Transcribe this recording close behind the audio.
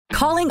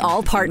Calling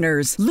all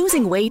partners.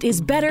 Losing weight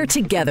is better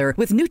together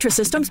with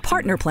Nutrisystem's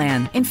Partner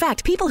Plan. In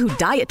fact, people who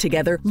diet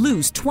together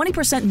lose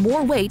 20%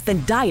 more weight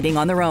than dieting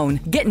on their own.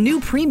 Get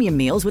new premium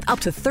meals with up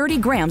to 30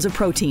 grams of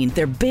protein.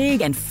 They're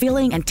big and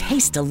filling and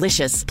taste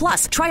delicious.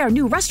 Plus, try our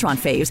new restaurant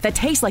faves that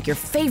taste like your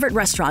favorite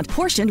restaurant,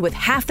 portioned with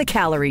half the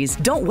calories.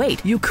 Don't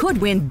wait. You could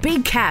win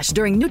big cash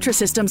during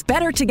Nutrisystem's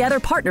Better Together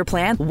Partner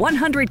Plan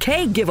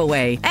 $100K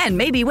giveaway. And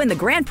maybe win the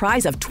grand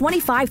prize of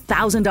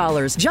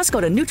 $25,000. Just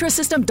go to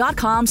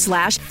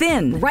Nutrisystem.com/thin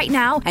right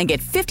now and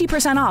get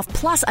 50% off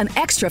plus an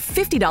extra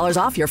 $50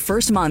 off your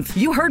first month.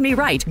 You heard me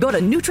right. Go to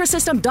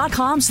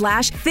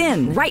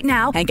Nutrisystem.com/thin right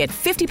now and get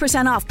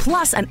 50% off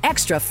plus an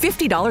extra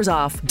 $50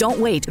 off. Don't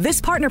wait. This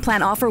Partner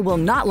Plan offer will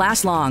not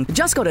last long.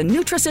 Just go to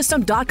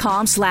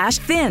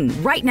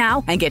Nutrisystem.com/thin right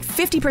now and get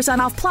 50%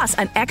 off plus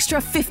an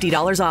extra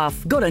 $50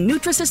 off. Go to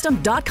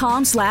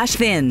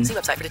Nutrisystem.com/thin. See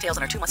website for details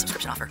on our 2-month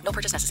subscription offer. No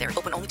purchase necessary.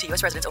 Open only to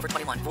U.S. residents over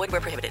 21. Void where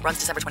prohibited. Runs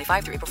December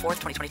 25 through April 4th,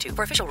 2022.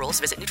 For official rules,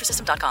 visit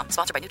Nutrisystem.com.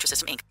 Sponsored by Nutrisystem,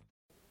 Inc.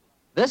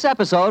 This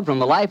episode from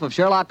the life of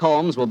Sherlock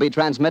Holmes will be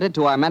transmitted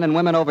to our men and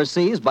women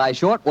overseas by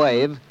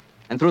shortwave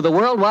and through the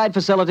worldwide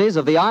facilities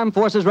of the Armed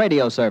Forces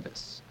Radio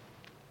Service.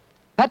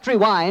 Petri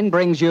Wine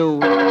brings you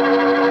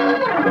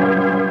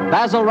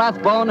Basil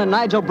Rathbone and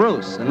Nigel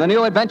Bruce in the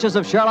new adventures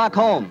of Sherlock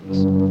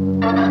Holmes.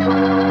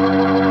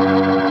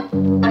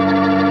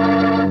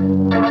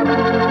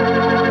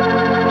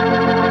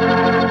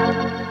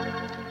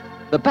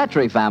 The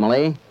Petri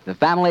family, the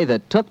family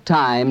that took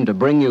time to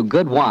bring you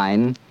good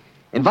wine,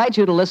 invites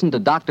you to listen to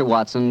Dr.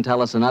 Watson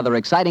tell us another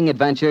exciting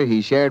adventure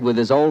he shared with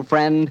his old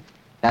friend,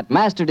 that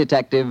master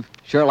detective,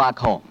 Sherlock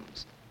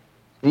Holmes.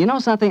 And you know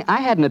something?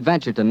 I had an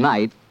adventure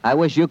tonight I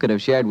wish you could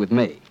have shared with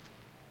me.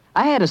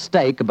 I had a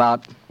steak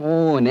about,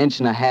 an inch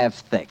and a half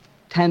thick,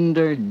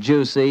 tender,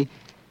 juicy,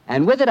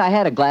 and with it I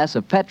had a glass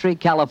of Petri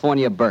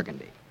California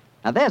Burgundy.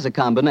 Now there's a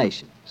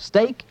combination,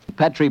 steak,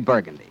 Petri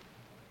Burgundy.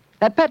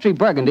 That Petri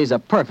Burgundy's a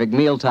perfect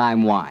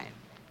mealtime wine.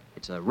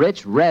 It's a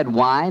rich red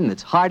wine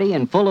that's hearty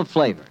and full of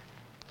flavor.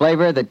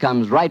 Flavor that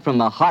comes right from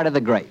the heart of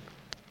the grape.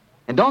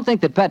 And don't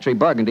think that Petri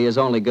Burgundy is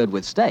only good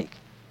with steak.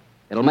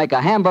 It'll make a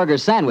hamburger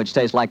sandwich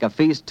taste like a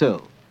feast,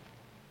 too.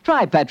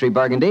 Try Petri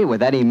Burgundy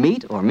with any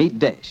meat or meat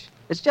dish.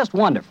 It's just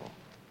wonderful.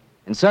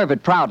 And serve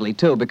it proudly,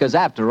 too, because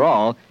after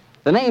all,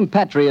 the name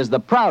Petri is the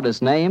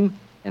proudest name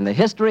in the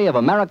history of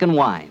American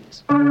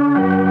wines.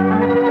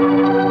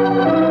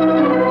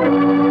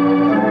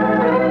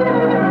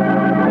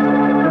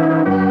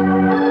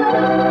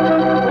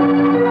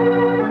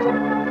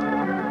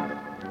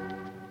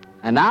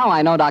 And now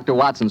I know Dr.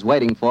 Watson's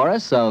waiting for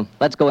us, so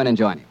let's go in and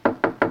join him.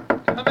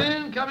 Come in.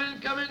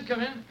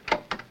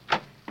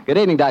 Good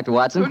evening, Dr.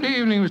 Watson. Good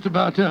evening, Mr.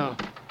 Bartell.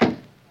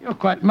 You're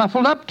quite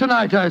muffled up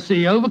tonight, I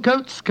see.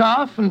 Overcoat,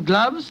 scarf, and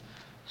gloves.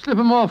 Slip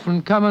 'em off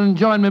and come and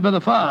join me by the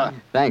fire.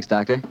 Thanks,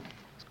 Doctor.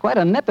 It's quite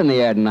a nip in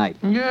the air tonight.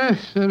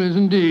 Yes, there is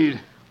indeed.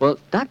 Well,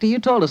 Doctor, you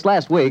told us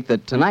last week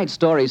that tonight's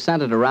story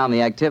centered around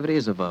the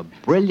activities of a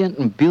brilliant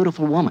and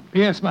beautiful woman.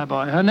 Yes, my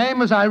boy. Her name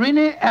was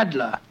Irene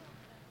Adler.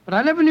 But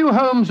I never knew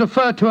Holmes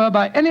refer to her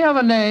by any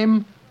other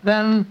name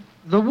than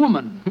the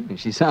woman.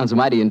 She sounds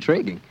mighty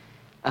intriguing.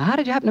 How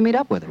did you happen to meet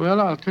up with her? Well,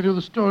 I'll tell you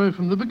the story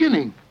from the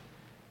beginning.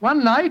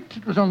 One night,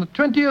 it was on the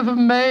 20th of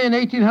May in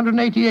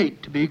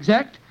 1888, to be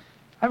exact,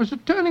 I was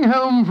returning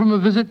home from a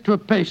visit to a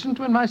patient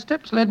when my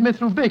steps led me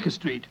through Baker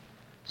Street.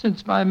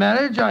 Since my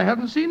marriage, I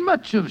hadn't seen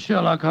much of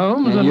Sherlock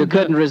Holmes. And you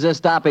couldn't resist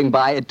stopping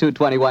by at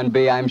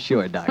 221B, I'm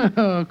sure, Doctor.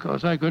 Oh, of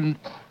course I couldn't.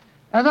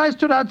 As I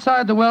stood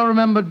outside the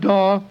well-remembered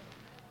door,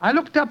 I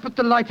looked up at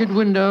the lighted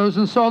windows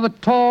and saw the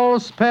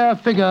tall, spare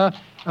figure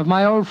of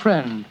my old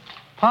friend,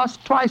 pass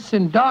twice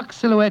in dark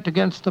silhouette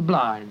against the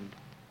blind.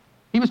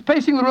 He was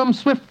pacing the room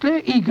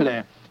swiftly,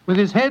 eagerly, with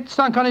his head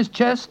sunk on his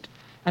chest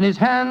and his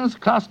hands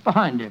clasped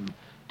behind him.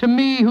 To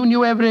me, who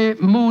knew every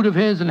mood of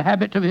his and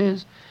habit of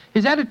his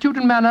attitude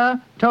and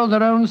manner told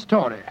their own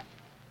story.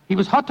 He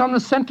was hot on the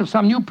scent of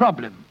some new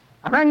problem.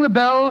 I rang the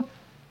bell,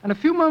 and a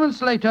few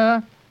moments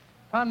later,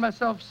 found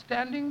myself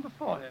standing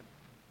before him.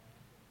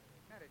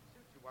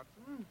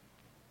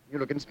 You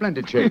look in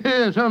splendid shape.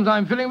 Yes, Holmes,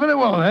 I'm feeling very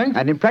well, thanks.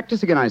 And in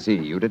practice again, I see.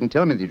 You didn't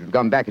tell me that you'd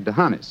gone back into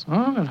harness.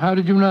 Oh, and how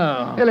did you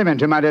know?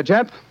 Elementary, my dear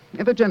chap.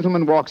 If a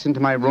gentleman walks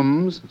into my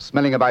rooms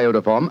smelling of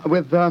iodoform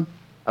with a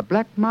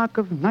black mark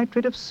of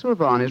nitrate of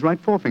silver on his right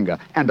forefinger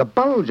and a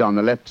bulge on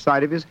the left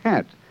side of his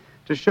hat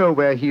to show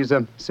where he's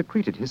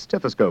secreted his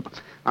stethoscope,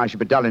 I should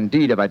be dull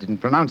indeed if I didn't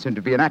pronounce him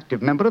to be an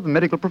active member of the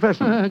medical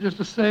profession. Just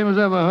the same as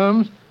ever,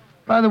 Holmes.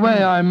 By the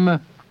way, I'm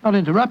not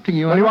interrupting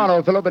you. Well, you are,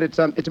 old fellow, but it's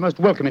a most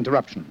welcome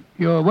interruption.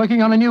 You're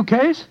working on a new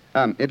case?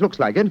 It looks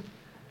like it.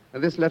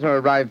 This letter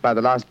arrived by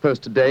the last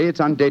post today. It's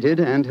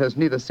undated and has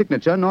neither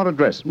signature nor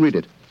address. Read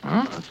it.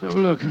 Let's have a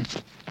look.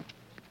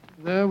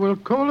 There will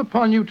call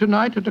upon you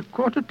tonight at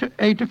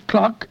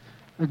 7:45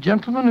 a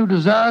gentleman who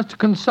desires to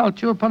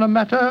consult you upon a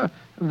matter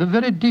of the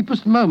very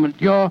deepest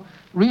moment. Your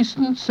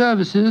recent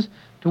services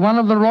to one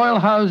of the royal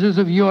houses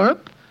of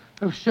Europe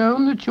have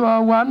shown that you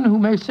are one who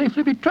may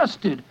safely be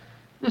trusted.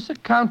 This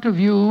account of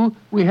you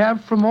we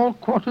have from all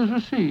quarters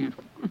received.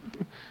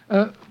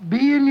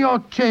 Be in your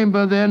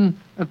chamber, then,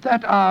 at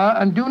that hour,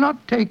 and do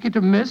not take it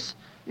amiss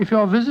if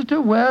your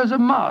visitor wears a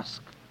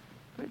mask.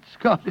 Great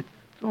Scott, it's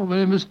all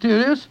very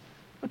mysterious.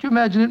 What do you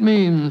imagine it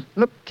means?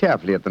 Look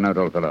carefully at the note,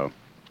 old fellow.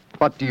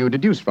 What do you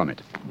deduce from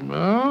it?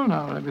 Well,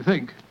 now, let me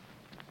think.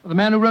 Well, the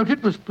man who wrote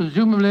it was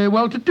presumably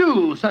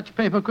well-to-do. Such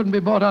paper couldn't be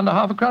bought under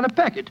half a crown a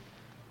packet.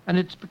 And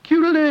it's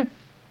peculiarly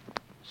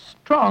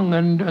strong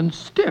and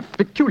stiff.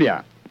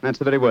 Peculiar. That's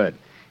the very word.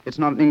 It's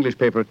not an English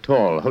paper at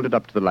all. Hold it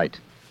up to the light.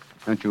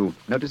 Don't you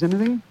notice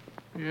anything?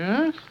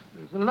 Yes.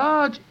 There's a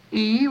large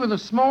E with a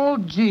small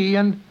G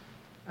and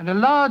a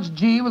large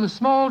G with a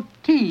small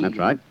T. That's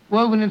right.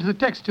 Woven into the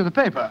texture of the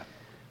paper.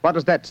 What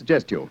does that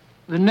suggest to you?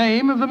 The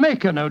name of the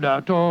maker, no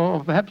doubt,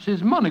 or perhaps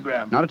his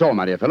monogram. Not at all,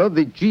 my dear fellow.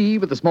 The G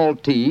with the small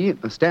T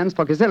stands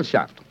for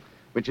Gesellschaft,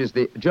 which is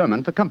the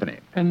German for company.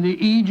 And the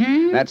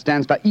EG? That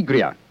stands for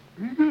Igria.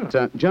 It's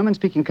a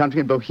German-speaking country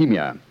in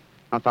Bohemia,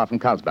 not far from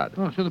Carlsbad.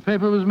 Oh, so the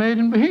paper was made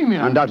in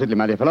Bohemia? Undoubtedly,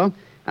 my dear fellow.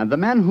 And the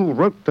man who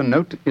wrote the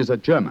note is a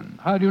German.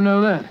 How do you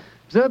know that?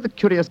 Observe the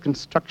curious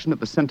construction of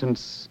the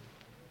sentence.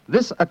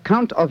 This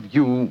account of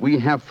you we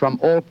have from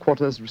all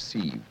quarters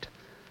received.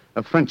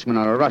 A Frenchman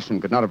or a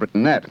Russian could not have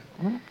written that.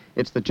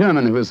 It's the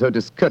German who is so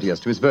discourteous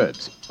to his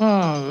words.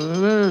 Oh,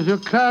 there's your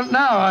count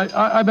now.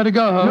 I better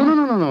go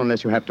home. No,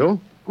 unless you have to.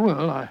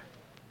 Well, I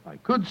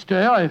could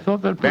stay. I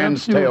thought that Then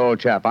perhaps stay, old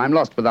chap. I'm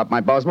lost without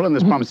my Boswell, and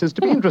this promises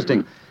to be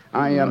interesting.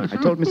 I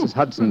told Mrs.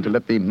 Hudson to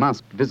let the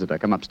masked visitor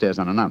come upstairs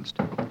unannounced.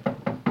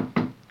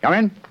 Come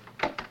in.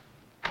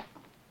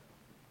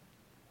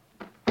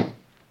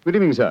 Good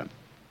evening, sir.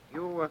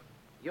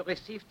 You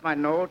received my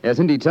note? Yes,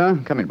 indeed, sir.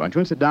 Come in, won't you,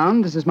 and sit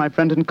down. This is my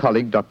friend and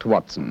colleague, Dr.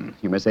 Watson.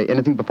 You may say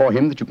anything before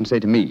him that you can say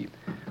to me.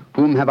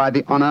 Whom have I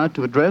the honor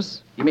to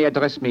address? You may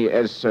address me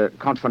as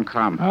Count von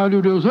Kram. How do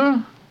you do,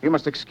 sir? You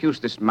must excuse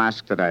this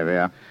mask that I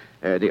wear.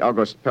 The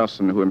august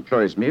person who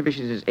employs me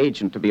wishes his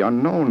agent to be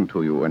unknown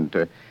to you,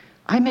 and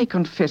I may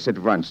confess at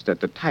once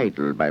that the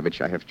title by which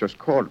I have just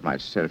called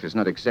myself is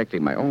not exactly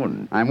my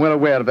own. I'm well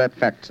aware of that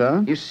fact,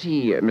 sir. You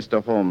see,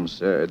 Mr. Holmes,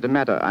 the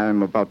matter I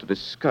am about to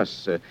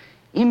discuss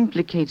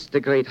implicates the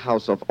great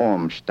house of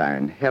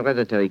Ormstein,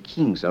 hereditary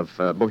kings of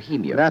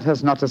Bohemia. That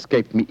has not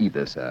escaped me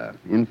either, sir.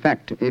 In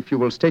fact, if you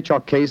will state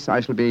your case, I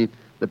shall be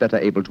the better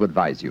able to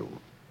advise you.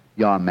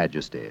 Your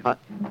Majesty.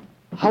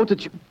 How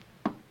did you...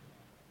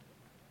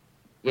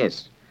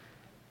 Yes.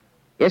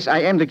 Yes, I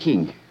am the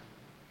king.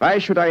 Why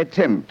should I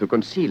attempt to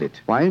conceal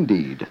it? Why,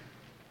 indeed?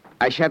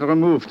 I shall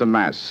remove the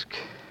mask.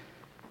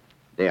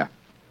 There.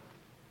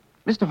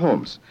 Mr.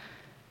 Holmes,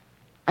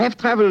 I have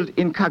traveled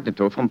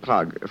incognito from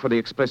Prague for the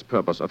express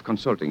purpose of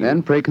consulting you.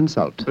 Then pray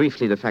consult.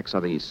 Briefly, the facts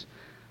are these.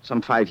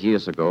 Some 5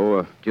 years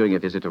ago, during a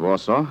visit to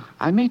Warsaw,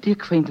 I made the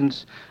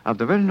acquaintance of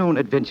the well-known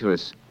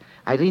adventuress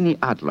Irene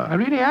Adler.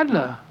 Irene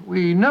Adler.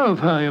 We know of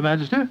her, Your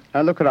Majesty.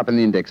 Look her up in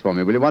the index for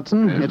me, will you,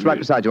 Watson? Yes, it's right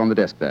beside you on the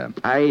desk there.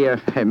 I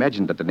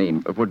imagined that the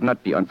name would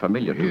not be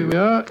unfamiliar to Here you. we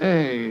are.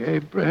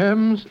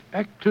 Abraham's,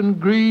 Acton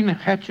Green,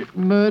 Hatchet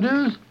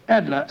Murders.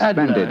 Adler.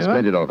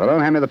 Splendid, old fellow.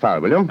 Hand me the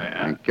file, will you?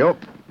 Yeah. Thank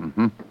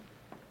you.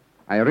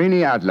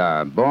 Irene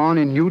Adler, born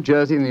in New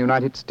Jersey in the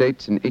United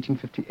States in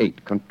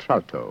 1858,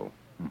 contralto.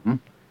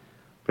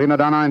 Prima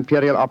donna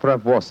Imperial Opera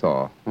of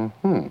Warsaw.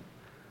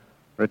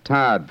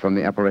 Retired from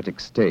the operatic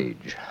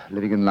stage,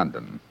 living in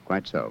London.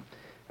 Quite so.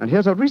 And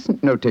here's a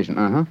recent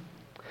notation.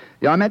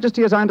 Your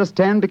Majesty, as I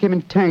understand, became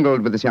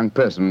entangled with this young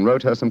person,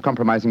 wrote her some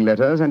compromising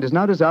letters, and is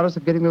now desirous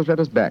of getting those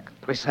letters back.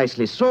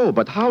 Precisely so,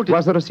 but how did...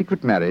 Was there a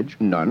secret marriage?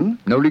 None.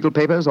 No legal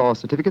papers or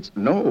certificates?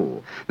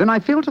 No. Then I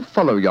fail to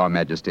follow, Your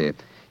Majesty.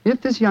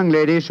 If this young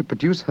lady should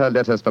produce her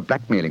letters for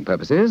blackmailing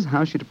purposes,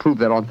 how is she to prove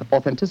their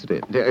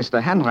authenticity? There is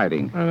the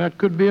handwriting. That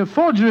could be a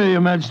forgery,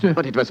 Your Majesty.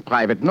 But it was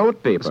private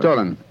notepaper.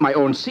 Stolen. My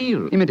own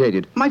seal.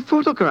 Imitated. My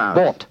photograph.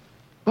 Bought.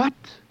 What?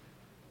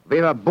 They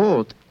were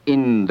both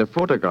in the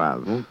photograph.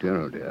 Oh,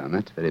 dear.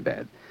 That's very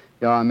bad.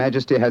 Your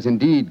Majesty has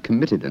indeed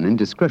committed an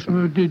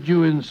indiscretion. Did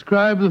you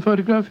inscribe the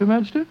photograph, Your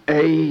Majesty?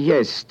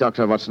 Yes,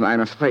 Dr. Watson, I'm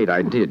afraid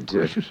I did.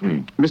 Gracious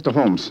me. Mr.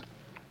 Holmes,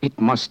 it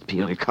must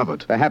be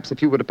recovered. Perhaps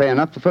if you were to pay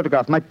enough, the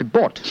photograph might be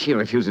bought. She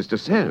refuses to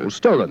sell.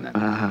 Stolen,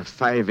 then.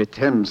 5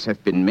 attempts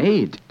have been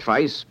made.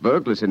 Twice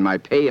burglars in my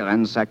pay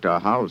ransacked her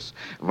house.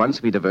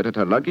 Once we diverted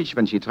her luggage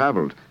when she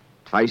traveled.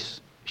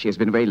 Twice she has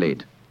been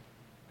waylaid.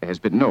 There has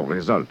been no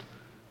result.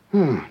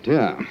 Oh,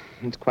 dear.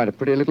 It's quite a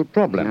pretty little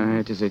problem.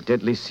 It is a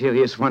deadly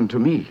serious one to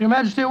me. Your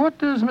Majesty, what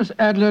does Miss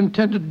Adler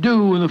intend to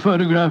do with the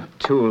photograph?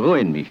 To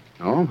ruin me.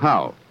 Oh,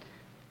 how?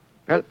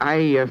 Well,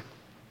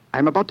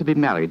 I'm about to be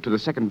married to the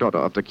second daughter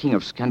of the King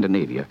of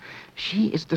Scandinavia. She is the